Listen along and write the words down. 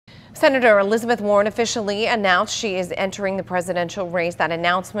Senator Elizabeth Warren officially announced she is entering the presidential race. That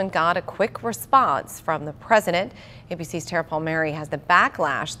announcement got a quick response from the president. ABC's Tara Palmieri has the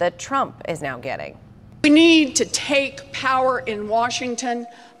backlash that Trump is now getting. We need to take power in Washington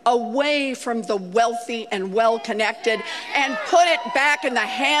away from the wealthy and well-connected and put it back in the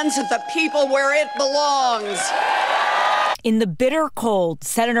hands of the people where it belongs. In the bitter cold,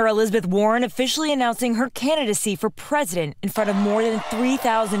 Senator Elizabeth Warren officially announcing her candidacy for president in front of more than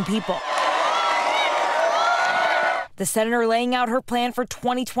 3,000 people. The senator laying out her plan for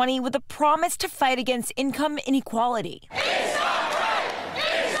 2020 with a promise to fight against income inequality.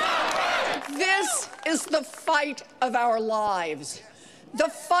 This is the fight of our lives. The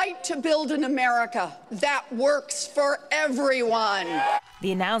fight to build an America that works for everyone.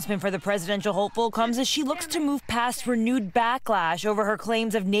 The announcement for the presidential hopeful comes as she looks to move past renewed backlash over her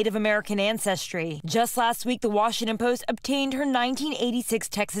claims of Native American ancestry. Just last week, the Washington Post obtained her 1986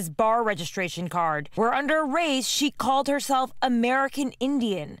 Texas bar registration card, where under a race she called herself American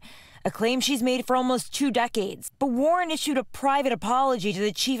Indian, a claim she's made for almost 2 decades. But Warren issued a private apology to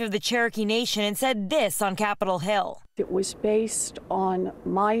the chief of the Cherokee Nation and said this on Capitol Hill. It was based on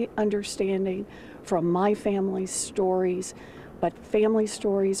my understanding from my family's stories, but family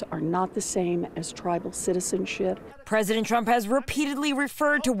stories are not the same as tribal citizenship. President Trump has repeatedly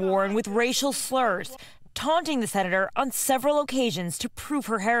referred to Warren with racial slurs, taunting the senator on several occasions to prove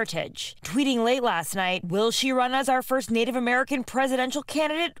her heritage. Tweeting late last night, will she run as our first Native American presidential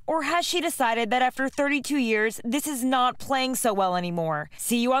candidate, or has she decided that after 32 years, this is not playing so well anymore?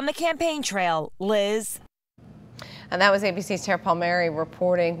 See you on the campaign trail, Liz. And that was ABC's Tara Palmieri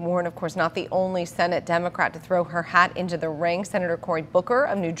reporting. Warren, of course, not the only Senate Democrat to throw her hat into the ring. Senator Cory Booker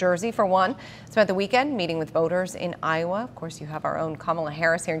of New Jersey, for one, spent the weekend meeting with voters in Iowa. Of course, you have our own Kamala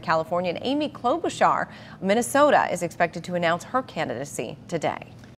Harris here in California, and Amy Klobuchar of Minnesota is expected to announce her candidacy today.